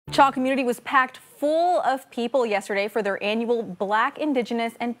Chaw community was packed full of people yesterday for their annual Black,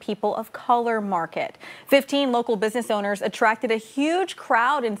 Indigenous, and People of Color market. 15 local business owners attracted a huge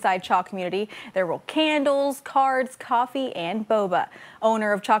crowd inside Chaw community. There were candles, cards, coffee, and boba.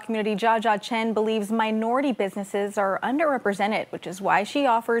 Owner of Chaw community, Jaja Chen, believes minority businesses are underrepresented, which is why she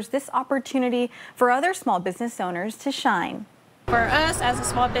offers this opportunity for other small business owners to shine. For us as a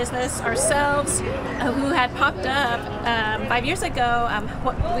small business ourselves who had popped up 5 years ago,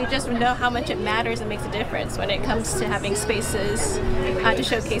 we just know how much it matters and makes a difference when it comes to having spaces to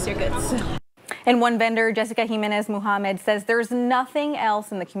showcase your goods. And one vendor, Jessica Jimenez Muhammad, says there's nothing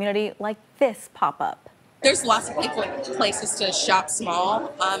else in the community like this pop-up. There's lots of places to shop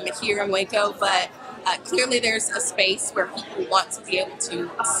small here in Waco, but clearly there's a space where people want to be able to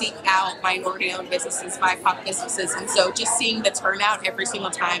seek out minority-owned businesses, BIPOC businesses, and so just seeing the turnout every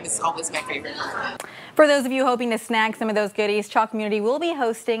single time is always my favorite. For those of you hoping to snag some of those goodies, Chaw community will be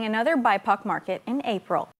hosting another BIPOC market in April.